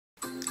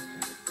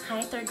Hi,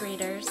 third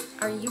graders.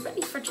 Are you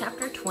ready for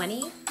chapter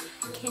 20?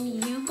 Can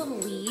you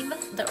believe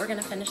that we're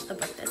gonna finish the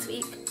book this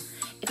week?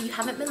 If you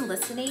haven't been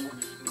listening,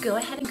 go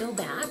ahead and go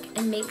back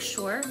and make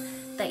sure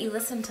that you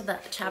listen to the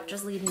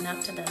chapters leading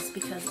up to this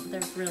because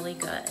they're really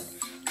good.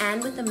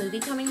 And with the movie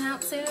coming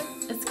out soon,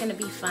 it's gonna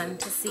be fun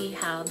to see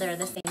how they're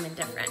the same and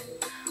different.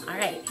 All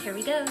right, here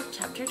we go,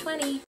 chapter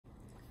 20.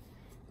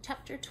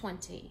 Chapter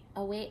 20,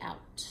 A Way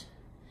Out.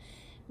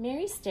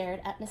 Mary stared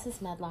at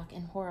Mrs. Medlock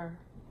in horror.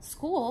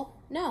 School?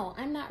 No,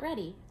 I'm not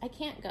ready. I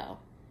can't go.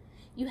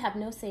 You have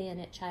no say in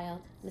it,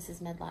 child,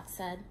 Mrs. Medlock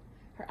said,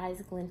 her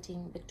eyes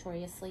glinting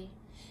victoriously.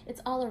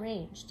 It's all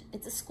arranged.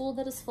 It's a school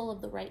that is full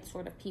of the right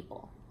sort of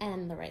people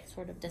and the right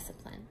sort of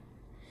discipline.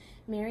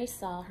 Mary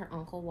saw her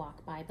uncle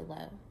walk by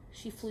below.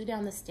 She flew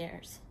down the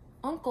stairs.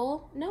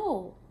 Uncle,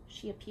 no,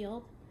 she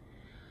appealed.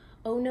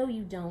 Oh, no,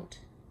 you don't,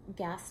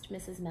 gasped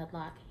Mrs.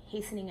 Medlock,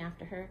 hastening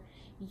after her.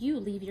 You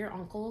leave your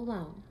uncle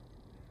alone.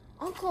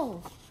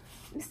 Uncle!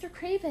 Mr.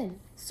 Craven,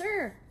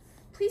 sir,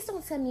 please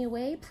don't send me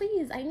away.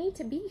 Please, I need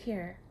to be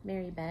here,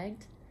 Mary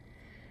begged.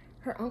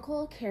 Her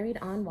uncle carried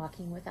on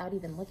walking without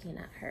even looking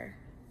at her.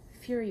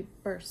 Fury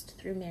burst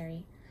through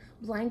Mary.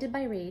 Blinded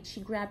by rage, she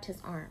grabbed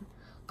his arm.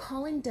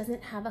 Colin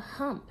doesn't have a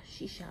hump,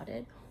 she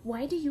shouted.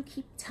 Why do you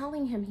keep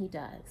telling him he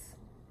does?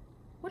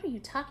 What are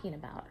you talking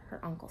about? Her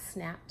uncle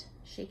snapped,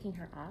 shaking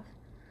her off.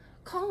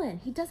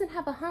 Colin, he doesn't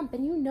have a hump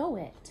and you know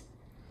it.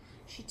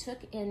 She took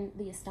in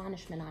the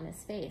astonishment on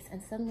his face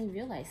and suddenly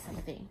realized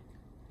something.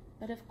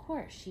 But of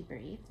course, she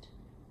breathed.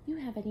 You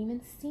haven't even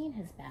seen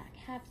his back,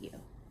 have you?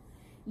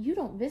 You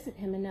don't visit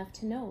him enough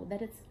to know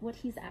that it's what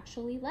he's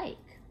actually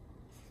like.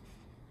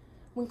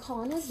 When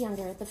Colin was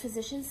younger, the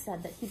physician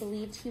said that he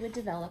believed he would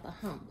develop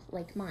a hump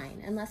like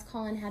mine unless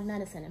Colin had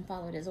medicine and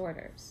followed his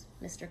orders,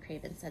 Mr.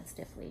 Craven said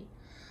stiffly.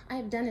 I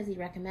have done as he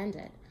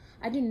recommended.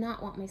 I do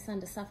not want my son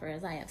to suffer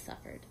as I have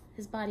suffered.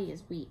 His body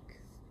is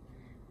weak.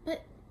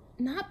 But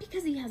not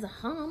because he has a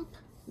hump,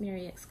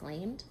 Mary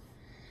exclaimed.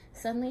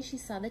 Suddenly she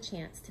saw the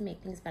chance to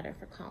make things better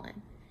for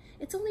Colin.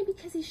 It's only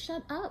because he's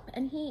shut up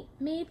and he's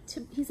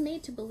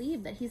made to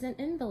believe that he's an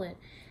invalid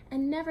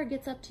and never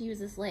gets up to use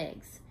his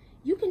legs.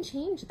 You can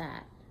change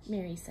that,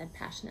 Mary said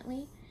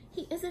passionately.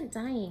 He isn't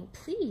dying.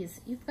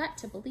 Please, you've got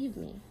to believe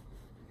me.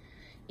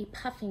 A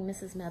puffing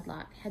Mrs.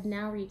 Medlock had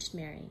now reached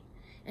Mary,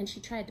 and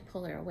she tried to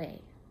pull her away.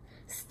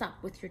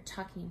 Stop with your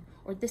talking,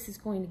 or this is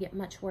going to get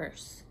much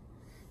worse.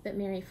 But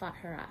Mary fought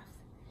her off.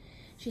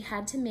 She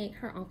had to make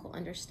her uncle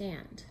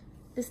understand.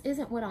 This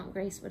isn't what Aunt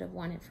Grace would have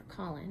wanted for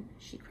Colin,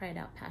 she cried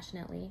out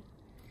passionately.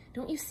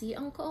 Don't you see,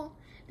 Uncle?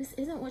 This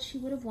isn't what she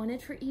would have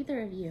wanted for either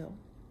of you.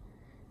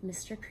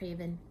 Mr.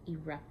 Craven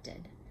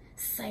erupted.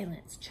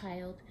 Silence,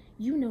 child.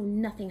 You know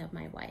nothing of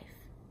my wife.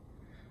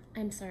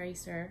 I'm sorry,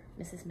 sir,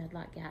 Mrs.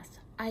 Medlock gasped.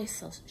 I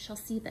shall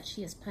see that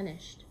she is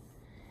punished.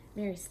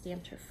 Mary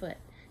stamped her foot,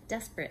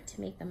 desperate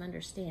to make them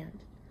understand.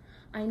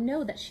 I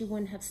know that she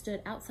wouldn't have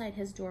stood outside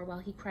his door while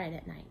he cried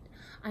at night.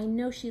 I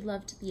know she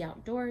loved the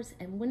outdoors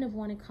and wouldn't have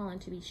wanted Colin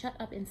to be shut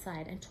up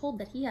inside and told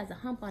that he has a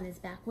hump on his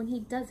back when he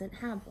doesn't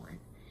have one.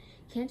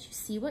 Can't you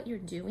see what you're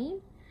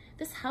doing?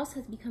 This house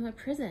has become a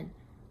prison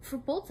for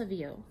both of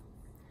you.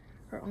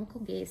 Her uncle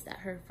gazed at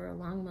her for a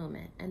long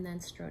moment and then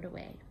strode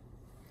away.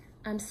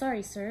 I'm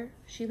sorry, sir.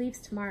 She leaves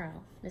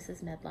tomorrow,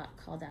 Mrs. Medlock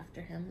called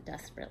after him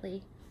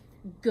desperately.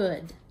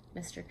 Good,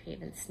 Mr.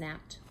 Craven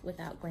snapped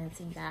without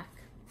glancing back.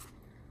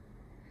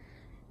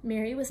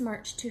 Mary was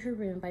marched to her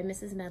room by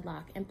Mrs.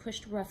 Medlock and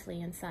pushed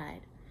roughly inside.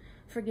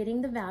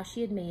 Forgetting the vow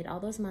she had made all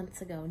those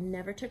months ago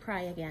never to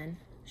cry again,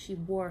 she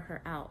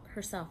wore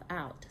herself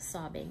out,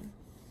 sobbing.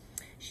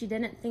 She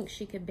didn't think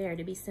she could bear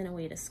to be sent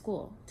away to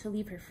school, to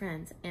leave her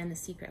friends and the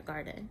secret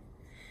garden.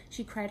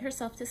 She cried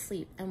herself to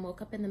sleep and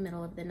woke up in the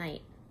middle of the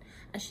night.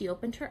 As she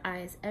opened her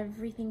eyes,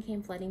 everything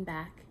came flooding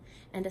back,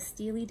 and a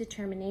steely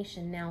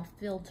determination now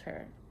filled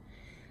her.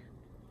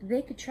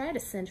 They could try to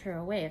send her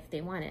away if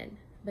they wanted,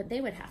 but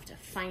they would have to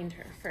find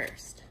her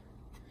first.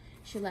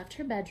 She left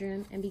her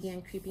bedroom and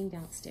began creeping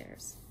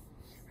downstairs.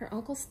 Her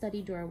uncle's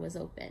study door was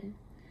open.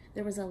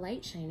 There was a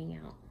light shining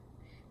out.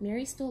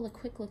 Mary stole a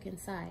quick look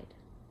inside.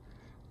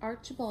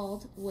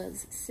 Archibald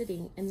was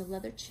sitting in the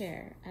leather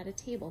chair at a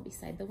table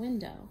beside the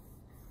window.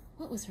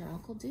 What was her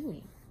uncle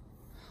doing?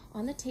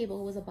 On the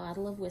table was a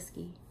bottle of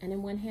whiskey, and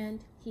in one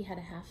hand he had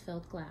a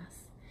half-filled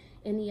glass.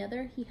 In the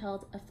other he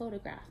held a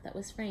photograph that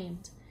was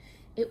framed.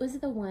 It was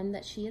the one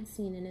that she had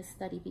seen in his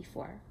study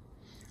before.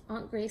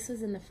 Aunt Grace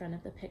was in the front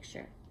of the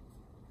picture.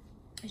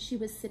 She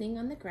was sitting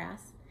on the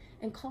grass,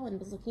 and Colin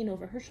was looking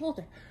over her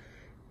shoulder.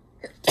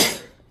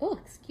 Oh,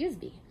 excuse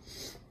me.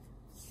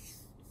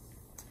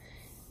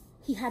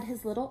 He had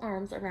his little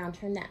arms around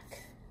her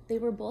neck. They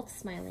were both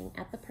smiling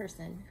at the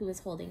person who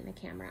was holding the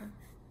camera.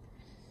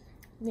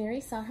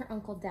 Mary saw her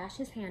uncle dash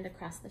his hand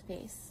across the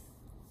face.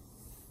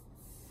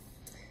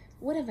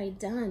 What have I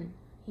done?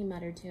 He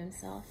muttered to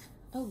himself.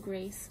 Oh,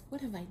 Grace, what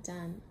have I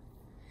done?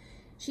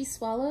 She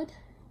swallowed,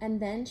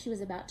 and then she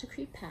was about to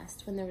creep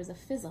past when there was a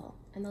fizzle,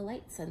 and the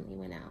light suddenly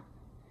went out.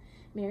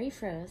 Mary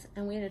froze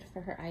and waited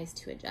for her eyes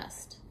to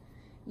adjust.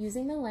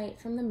 Using the light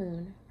from the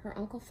moon, her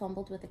uncle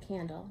fumbled with a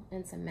candle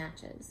and some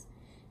matches.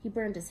 He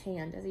burned his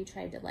hand as he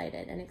tried to light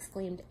it and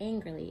exclaimed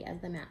angrily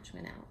as the match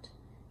went out.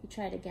 He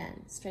tried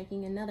again,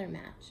 striking another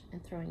match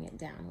and throwing it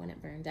down when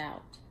it burned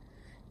out.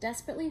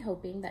 Desperately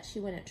hoping that she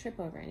wouldn't trip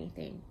over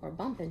anything or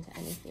bump into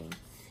anything,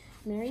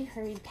 Mary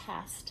hurried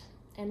past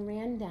and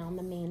ran down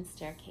the main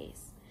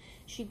staircase.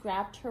 She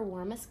grabbed her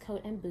warmest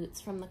coat and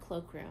boots from the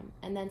cloakroom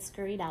and then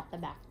scurried out the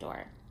back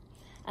door.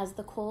 As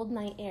the cold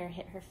night air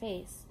hit her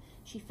face,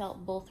 she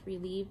felt both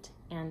relieved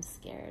and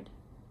scared.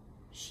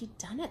 She'd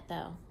done it,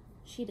 though.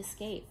 She'd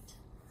escaped.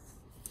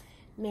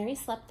 Mary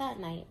slept that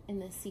night in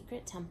the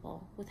secret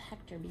temple with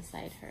Hector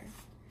beside her.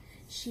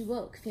 She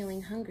woke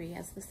feeling hungry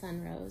as the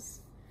sun rose.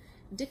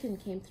 Dickon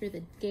came through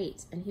the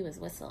gate and he was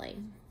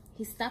whistling.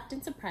 He stopped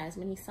in surprise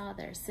when he saw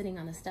her sitting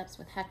on the steps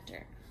with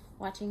Hector,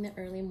 watching the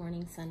early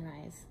morning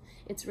sunrise,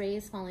 its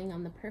rays falling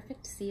on the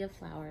perfect sea of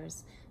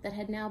flowers that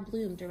had now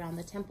bloomed around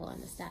the temple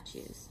and the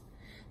statues.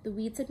 The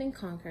weeds had been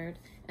conquered,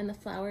 and the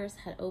flowers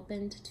had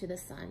opened to the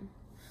sun.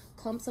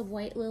 Clumps of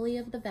white lily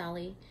of the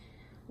valley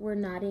were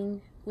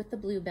nodding with the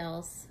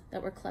bluebells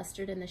that were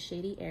clustered in the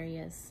shady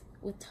areas,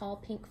 with tall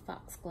pink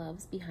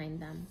foxgloves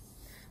behind them.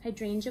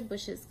 Hydrangea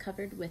bushes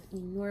covered with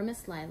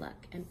enormous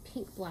lilac and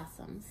pink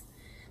blossoms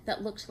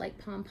that looked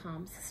like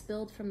pom-poms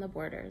spilled from the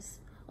borders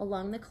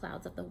along the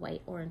clouds of the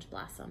white orange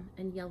blossom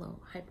and yellow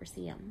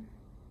hyperseum.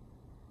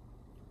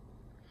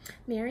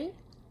 "Mary,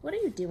 what are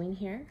you doing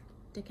here?"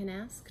 Dickon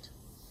asked.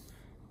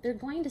 "They're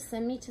going to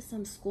send me to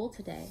some school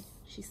today,"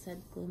 she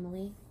said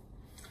gloomily.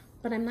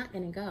 "But I'm not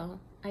going to go.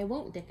 I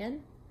won't,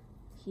 Dickon."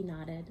 He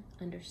nodded,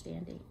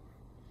 understanding.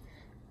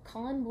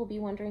 "Colin will be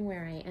wondering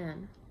where I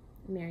am,"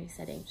 Mary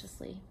said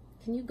anxiously.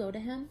 "Can you go to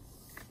him?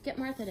 Get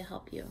Martha to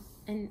help you.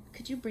 And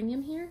could you bring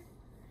him here?"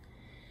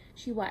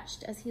 She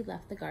watched as he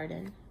left the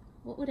garden.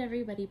 What would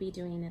everybody be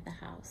doing at the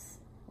house?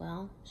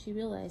 Well, she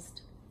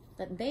realized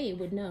that they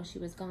would know she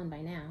was gone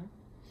by now.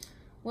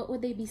 What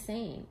would they be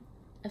saying?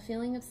 A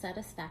feeling of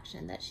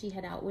satisfaction that she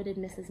had outwitted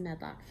Mrs.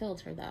 Medlock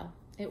filled her, though.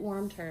 It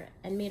warmed her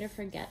and made her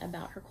forget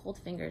about her cold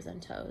fingers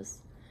and toes.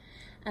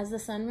 As the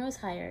sun rose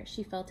higher,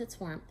 she felt its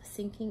warmth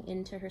sinking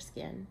into her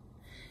skin.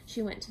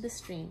 She went to the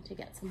stream to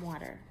get some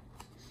water.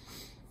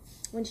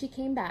 When she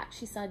came back,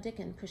 she saw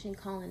Dickon pushing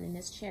Colin in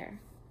his chair.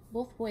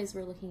 Both boys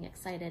were looking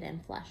excited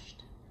and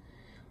flushed.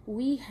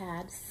 "We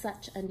had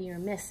such a near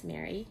miss,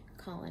 Mary,"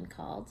 Colin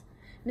called.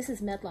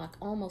 "Mrs. Medlock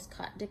almost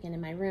caught Dickon in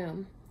my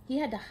room. He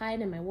had to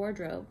hide in my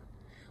wardrobe.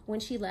 When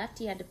she left,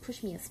 he had to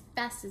push me as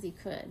fast as he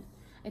could.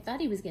 I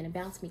thought he was going to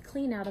bounce me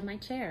clean out of my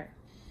chair."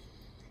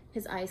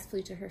 His eyes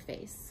flew to her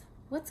face.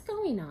 "What's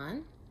going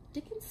on?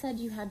 Dickon said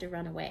you had to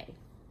run away."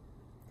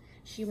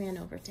 She ran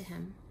over to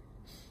him.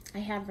 "I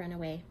have run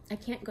away. I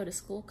can't go to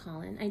school,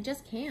 Colin. I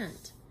just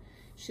can't."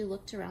 She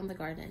looked around the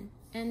garden.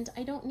 "And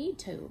I don't need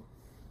to."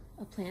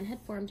 A plan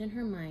had formed in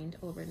her mind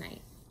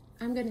overnight.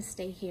 "I'm going to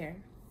stay here."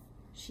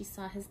 She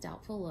saw his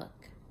doubtful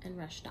look and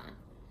rushed on.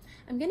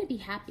 "I'm going to be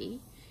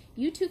happy.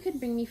 You two could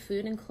bring me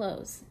food and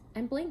clothes,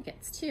 and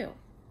blankets, too."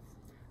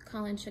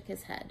 Colin shook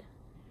his head.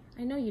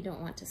 "I know you don't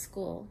want to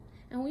school,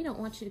 and we don't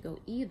want you to go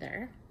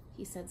either,"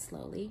 he said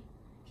slowly.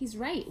 "He's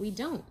right, we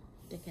don't,"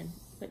 Dickon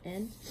put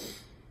in.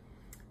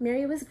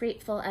 Mary was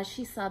grateful as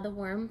she saw the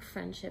warm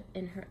friendship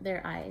in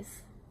their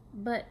eyes.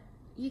 "But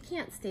you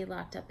can't stay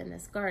locked up in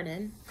this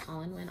garden,"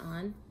 Colin went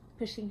on,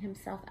 pushing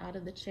himself out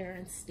of the chair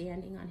and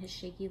standing on his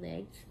shaky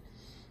legs.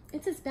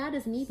 "It's as bad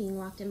as me being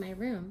locked in my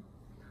room.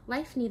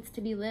 Life needs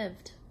to be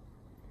lived."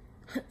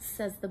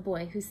 "Says the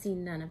boy who's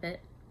seen none of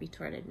it,"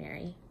 retorted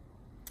Mary.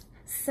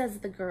 "Says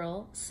the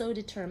girl, so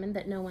determined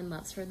that no one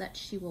loves her that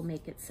she will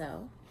make it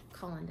so,"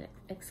 Colin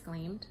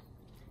exclaimed.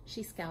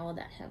 She scowled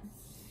at him.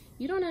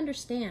 "You don't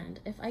understand.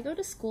 If I go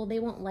to school, they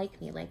won't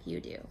like me like you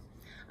do.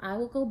 I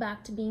will go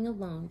back to being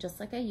alone just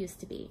like I used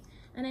to be,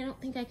 and I don't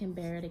think I can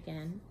bear it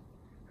again."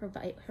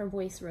 Her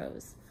voice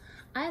rose.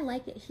 "I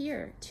like it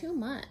here too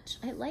much.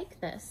 I like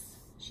this."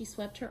 She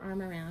swept her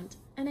arm around.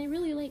 "And I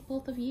really like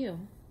both of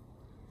you."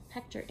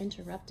 Hector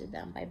interrupted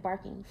them by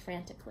barking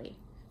frantically.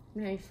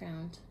 Mary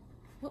frowned.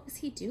 What was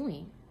he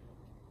doing?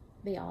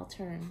 They all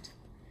turned.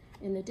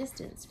 In the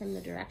distance, from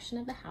the direction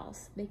of the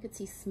house, they could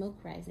see smoke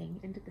rising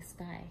into the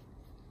sky.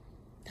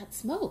 "That's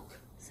smoke,"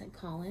 said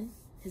Colin,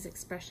 his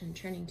expression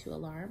turning to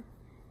alarm.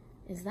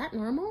 "Is that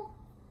normal?"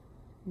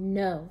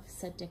 "No,"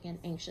 said Dickon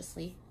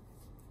anxiously.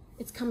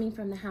 "It's coming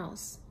from the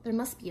house. There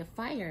must be a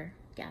fire,"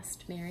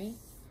 gasped Mary.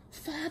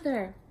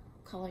 "Father!"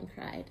 Colin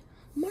cried.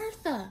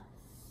 "Martha!"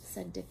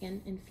 said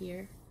Dickon in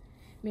fear.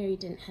 Mary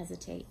didn't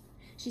hesitate.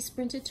 She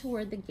sprinted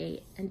toward the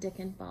gate, and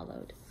Dickon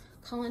followed.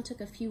 Colin took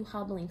a few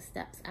hobbling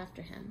steps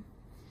after him.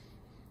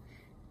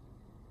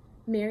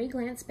 Mary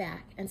glanced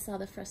back and saw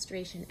the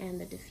frustration and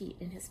the defeat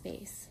in his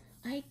face.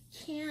 "I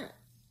can't,"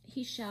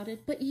 he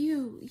shouted. "But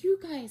you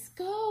guys,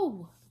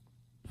 go!"